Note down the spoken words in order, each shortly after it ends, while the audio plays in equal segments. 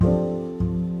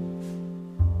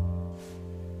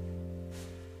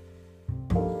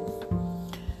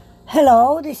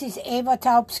Hello, this is Eva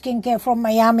Taub Skincare from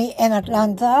Miami and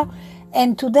Atlanta.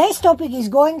 And today's topic is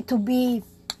going to be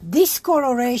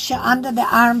discoloration under the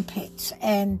armpits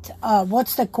and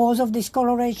what's the cause of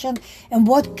discoloration and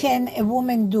what can a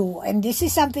woman do. And this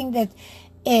is something that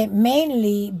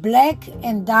mainly black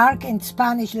and dark and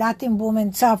Spanish Latin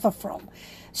women suffer from.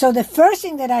 So the first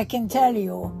thing that I can tell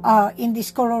you in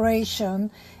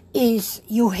discoloration is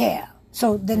your hair.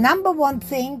 So the number one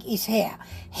thing is hair.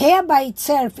 Hair by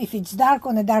itself, if it's dark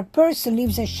on a dark person,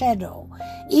 leaves a shadow.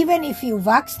 Even if you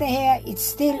wax the hair, it's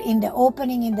still in the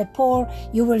opening in the pore,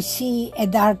 you will see a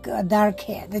dark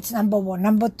hair. That's number one.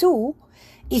 Number two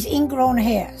is ingrown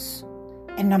hairs.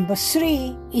 And number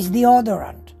three is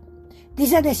deodorant.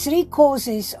 These are the three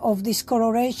causes of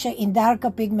discoloration in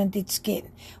darker pigmented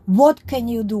skin. What can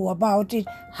you do about it?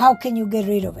 How can you get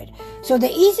rid of it? So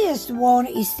the easiest one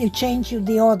is to change your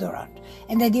deodorant.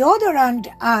 And the deodorant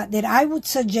that I would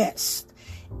suggest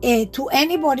to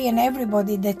anybody and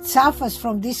everybody that suffers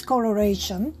from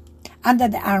discoloration under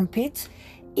the armpits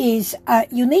is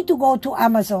you need to go to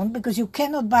Amazon because you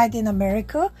cannot buy it in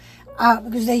America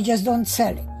because they just don't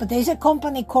sell it. But there's a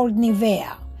company called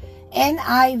Nivea.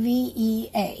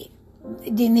 Nivea.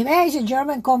 The Nivea is a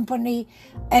German company.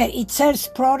 It sells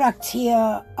products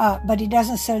here, but it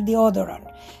doesn't sell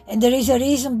deodorant. And there is a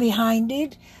reason behind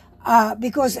it,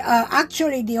 because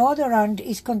actually deodorant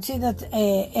is considered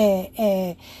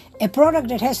a product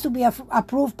that has to be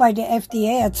approved by the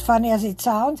FDA, as funny as it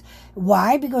sounds.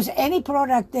 Why? Because any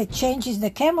product that changes the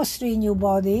chemistry in your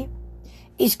body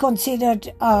is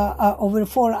considered or will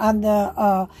fall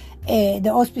under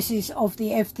the auspices of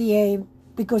the FDA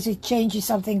because it changes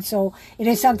something, so it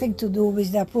has something to do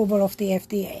with the approval of the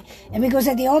FDA. And because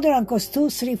the deodorant costs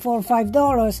 $2, $3, $4,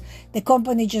 $5, the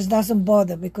company just doesn't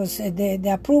bother because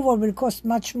the approval will cost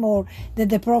much more than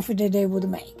the profit that they would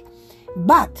make.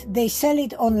 But they sell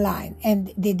it online.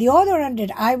 And the deodorant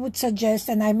that I would suggest,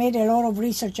 and I made a lot of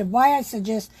research of why I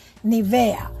suggest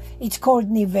Nivea. It's called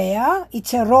Nivea.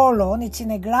 It's a roll-on. It's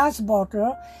in a glass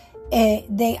bottle.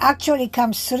 They actually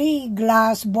come 3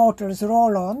 glass bottles,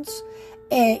 roll-ons,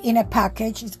 in a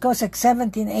package. It costs like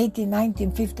 $17, $18,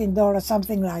 $19, $15,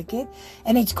 something like it.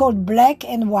 And it's called Black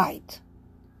and White.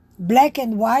 Black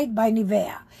and White by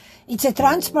Nivea. It's a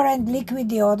transparent liquid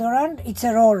deodorant. It's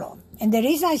a roll-on. And the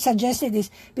reason I suggested this,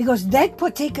 because that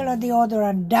particular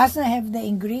deodorant doesn't have the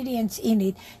ingredients in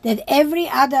it that every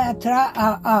other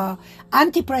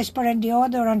antiperspirant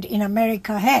deodorant in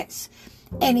America has.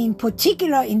 And in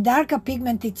particular, in darker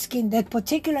pigmented skin, that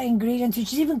particular ingredient,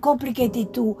 which is even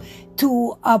complicated to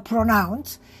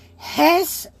pronounce,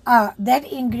 has that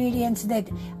ingredient that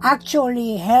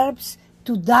actually helps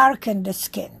to darken the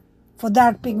skin for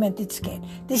dark pigmented skin.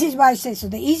 This is why I say so.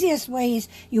 The easiest way is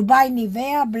you buy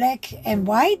Nivea Black and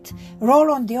White,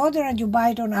 roll on deodorant, you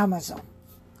buy it on Amazon.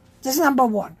 That's number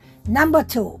one. Number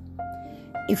two,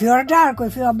 if you're dark or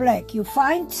if you're black, you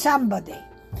find somebody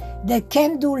that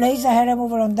can do laser hair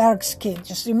removal on dark skin.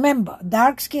 Just remember,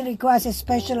 dark skin requires a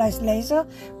specialized laser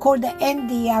called the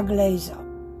Nd:YAG laser.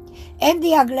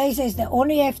 Nd:YAG laser is the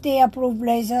only FDA-approved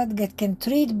laser that can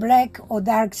treat black or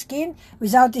dark skin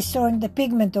without destroying the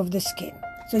pigment of the skin.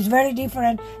 So it's very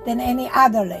different than any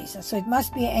other laser. So it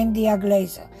must be an Nd:YAG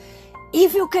laser.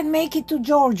 If you can make it to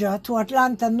Georgia, to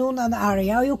Atlanta, Noonan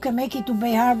area, or you can make it to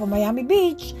Bay Harbor, Miami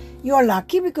Beach, you're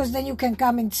lucky because then you can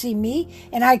come and see me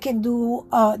and I can do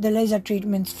the laser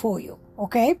treatments for you.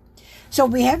 Okay? So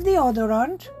we have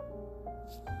deodorant.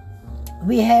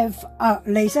 We have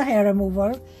laser hair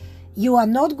removal. You are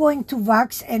not going to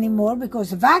wax anymore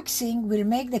because waxing will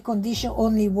make the condition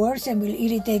only worse and will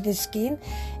irritate the skin,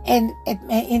 and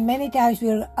in many times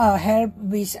will help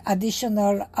with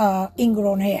additional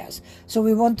ingrown hairs. So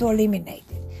we want to eliminate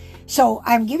it. So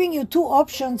I'm giving you 2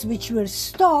 options which will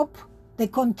stop the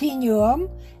continuum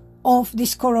of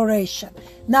discoloration.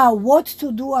 Now, what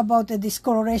to do about the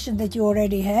discoloration that you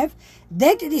already have?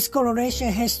 That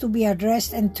discoloration has to be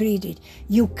addressed and treated.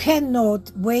 You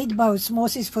cannot wait by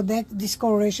osmosis for that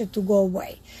discoloration to go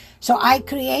away. So I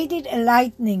created a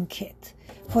lightening kit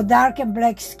for dark and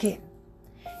black skin.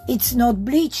 It's not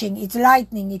bleaching, it's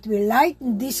lightening. It will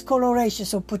lighten discoloration.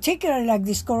 So particularly like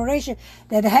discoloration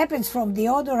that happens from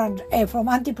deodorant, from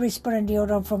antiperspirant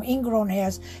deodorant, from ingrown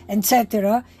hairs,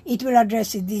 etc. It will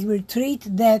address it. It will treat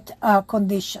that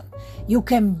condition. You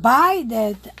can buy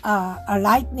that a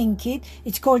lightening kit.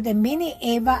 It's called the Mini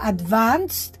Eva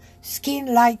Advanced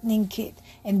Skin Lightening Kit.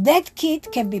 And that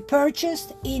kit can be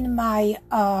purchased in my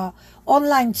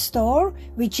online store,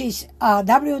 which is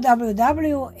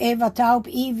www.evataub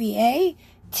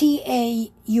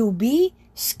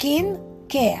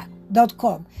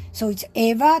skincare.com. So it's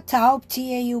Eva Taub,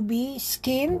 Taub,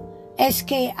 Skin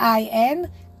SKIN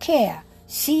care,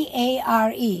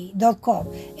 CARE.com,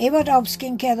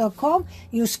 evataubskincare.com.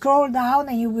 You scroll down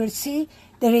and you will see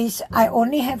I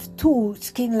only have 2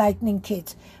 skin lightening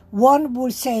kits. One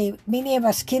will say Mini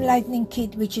Eva Skin Lightening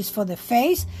Kit, which is for the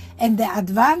face, and the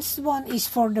advanced one is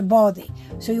for the body.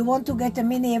 So you want to get a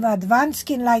Mini Eva Advanced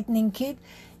Skin Lightening Kit,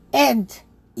 and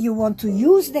you want to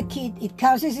use the kit. It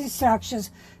comes with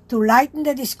instructions to lighten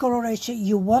the discoloration.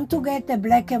 You want to get the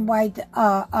black and white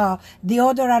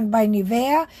deodorant by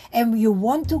Nivea, and you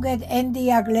want to get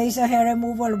Nd:YAG laser hair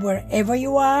removal wherever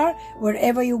you are,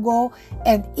 wherever you go.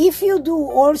 And if you do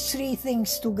all 3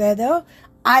 things together,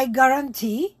 I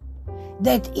guarantee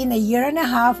that in a year and a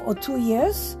half or 2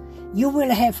 years, you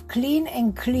will have clean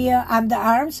and clear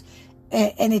underarms,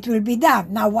 and it will be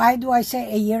done. Now, why do I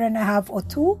say a year and a half or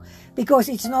 2? Because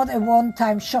it's not a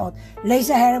one-time shot.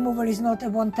 Laser hair removal is not a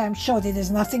one-time shot. It has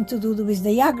nothing to do with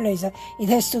the YAG laser. It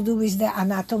has to do with the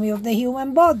anatomy of the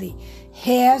human body.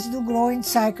 Hairs do grow in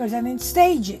cycles and in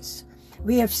stages.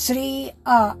 We have three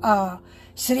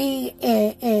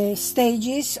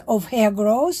stages of hair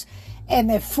growth,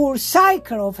 and a full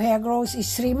cycle of hair growth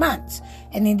is 3 months.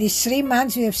 And in these 3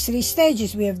 months, we have 3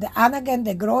 stages. We have the anagen,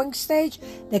 the growing stage,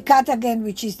 the catagen,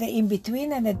 which is the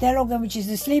in-between, and the telogen, which is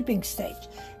the sleeping stage.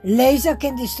 Laser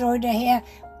can destroy the hair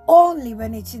only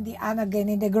when it's in the anagen,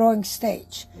 in the growing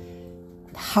stage.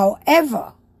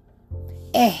 However,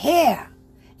 a hair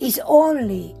is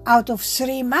only, out of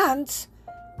 3 months,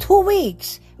 2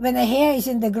 weeks when a hair is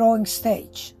in the growing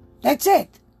stage. That's it.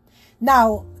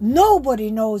 Now, nobody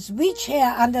knows which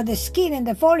hair under the skin in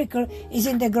the follicle is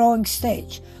in the growing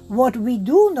stage. What we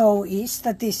do know is,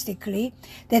 statistically,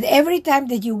 that every time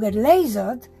that you get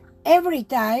lasered, every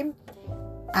time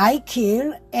I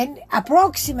kill, and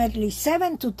approximately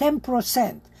 7 to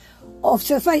 10% of,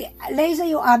 so if I laser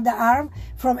your underarm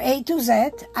from A to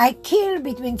Z, I kill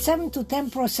between 7 to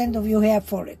 10% of your hair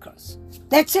follicles.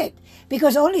 That's it.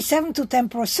 Because only 7 to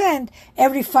 10%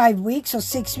 every 5 weeks or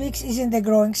 6 weeks is in the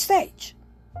growing stage.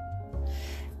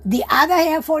 The other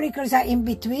hair follicles are in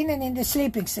between and in the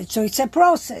sleeping stage. So it's a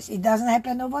process. It doesn't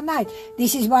happen overnight.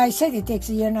 This is why I said it takes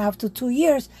a year and a half to 2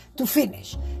 years to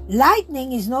finish.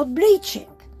 Lightening is not bleaching.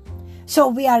 So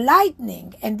we are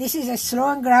lightening, and this is a slow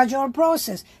and gradual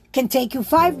process. It can take you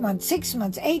 5 months, 6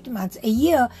 months, 8 months, a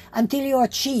year until you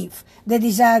achieve the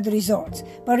desired results.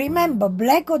 But remember,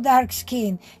 black or dark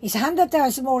skin is 100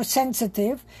 times more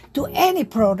sensitive to any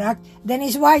product than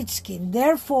is white skin.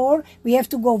 Therefore, we have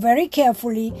to go very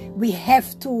carefully. We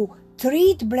have to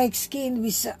treat black skin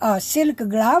with silk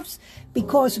gloves,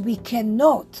 because we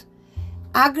cannot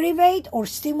aggravate or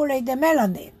stimulate the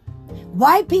melanin.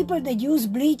 Why people that use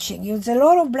bleaching? There's a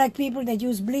lot of black people that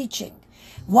use bleaching.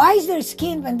 Why is their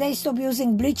skin, when they stop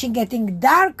using bleaching, getting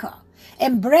darker?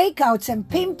 And breakouts and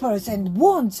pimples and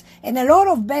wounds, and a lot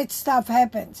of bad stuff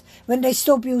happens when they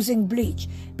stop using bleach,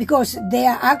 because they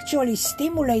are actually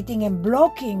stimulating and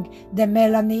blocking the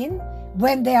melanin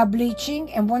when they are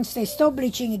bleaching, and once they stop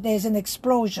bleaching, there's an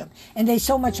explosion, and there's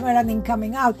so much melanin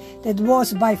coming out that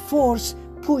was by force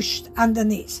pushed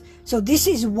underneath. So this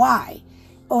is why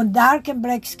on dark and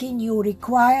black skin you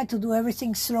require to do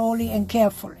everything slowly and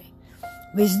carefully.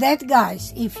 With that,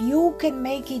 guys, if you can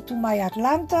make it to my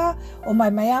Atlanta or my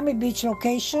Miami Beach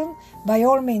location, by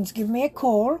all means, give me a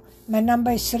call. My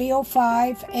number is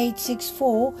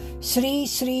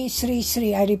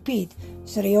 305-864-3333. I repeat,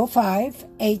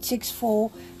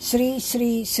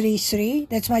 305-864-3333.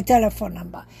 That's my telephone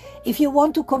number. If you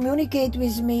want to communicate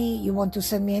with me, you want to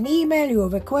send me an email, you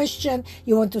have a question,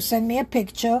 you want to send me a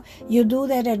picture, you do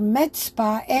that at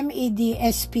medspa,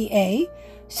 MEDSPA,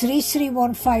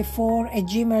 33154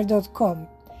 medspa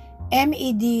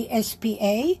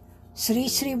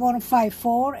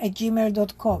 33154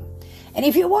 And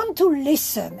if you want to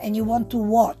listen and you want to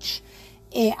watch,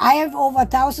 I have over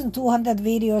 1,200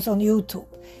 videos on YouTube.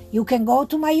 You can go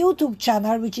to my YouTube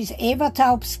channel, which is Eva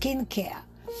Taub Skincare.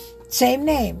 Same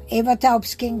name, Eva Taub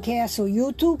Skincare. So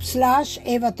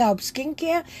YouTube/Eva Taub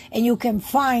Skincare, and you can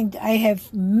find, I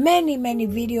have many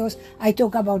videos. I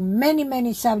talk about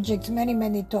many subjects,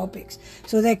 many topics,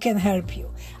 so they can help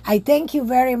you. I thank you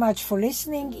very much for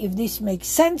listening. If this makes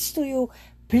sense to you,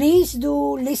 please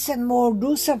do listen more,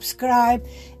 do subscribe.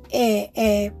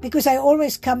 Because I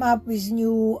always come up with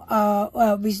new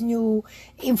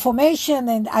information,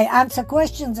 and I answer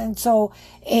questions, and so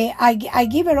I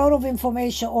give a lot of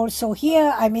information also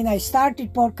here. I mean, I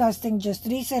started podcasting just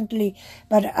recently,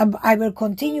 but I will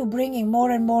continue bringing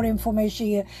more and more information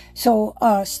here. So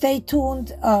stay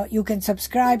tuned. You can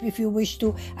subscribe if you wish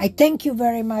to. I thank you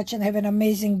very much, and have an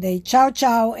amazing day.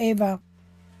 Ciao, Eva.